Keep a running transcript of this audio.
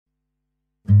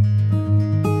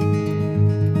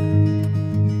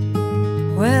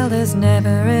there's never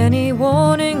any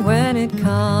warning when it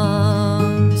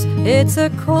comes. It's a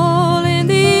call in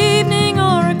the evening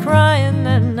or a cry in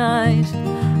the night,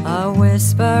 a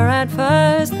whisper at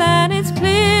first, then it's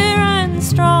clear and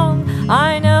strong.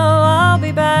 I know I'll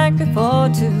be back before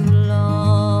too long.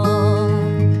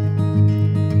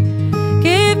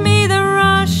 Give me the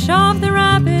rush of the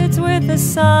rapids with the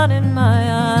sun in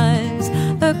my eyes,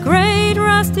 the great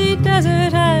rusty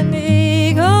desert and the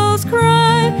eagle's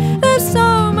cry. There's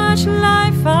so much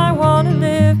life I want to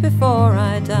live before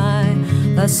I die.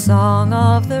 The song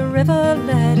of the river,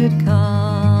 let it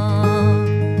come.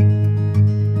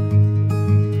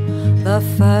 The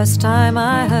first time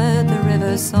I heard the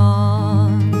river's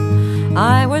song,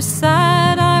 I was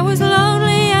sad, I was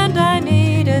lonely, and I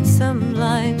needed some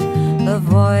light. The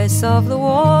voice of the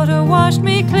water washed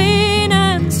me clean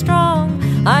and strong.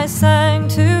 I sang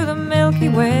to the Milky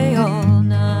Way all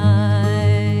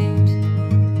night.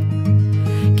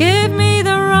 Give me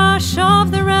the rush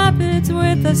of the rapids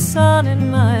with the sun in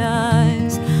my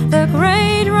eyes, the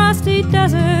great rusty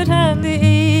desert and the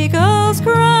eagle's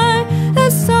cry.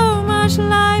 There's so much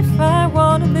life I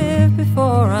want to live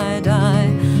before I die.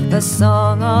 The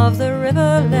song of the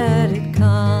river, let it come.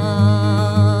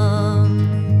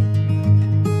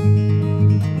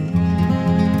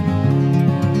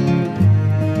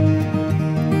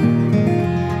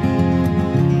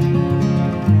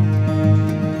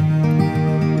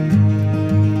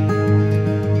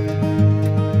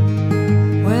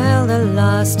 The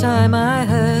last time I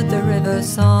heard the river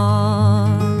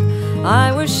song,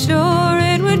 I was sure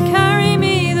it would carry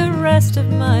me the rest of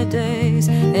my days.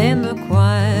 In the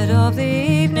quiet of the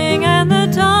evening and the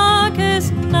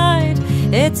darkest night,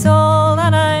 it's all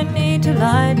that I need to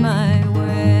light my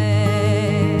way.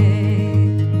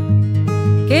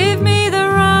 Give me the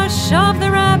rush of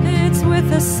the rapids with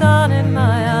the sun in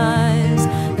my eyes,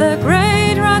 the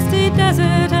great rusty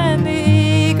desert and the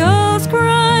eagle's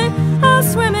cry. I'll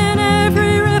swim in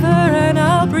every river and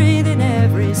I'll breathe in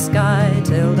every sky,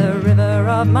 till the river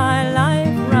of my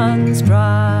life runs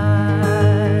dry.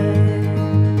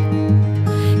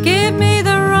 Give me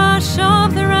the rush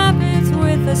of the rapids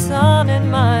with the sun in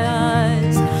my eyes,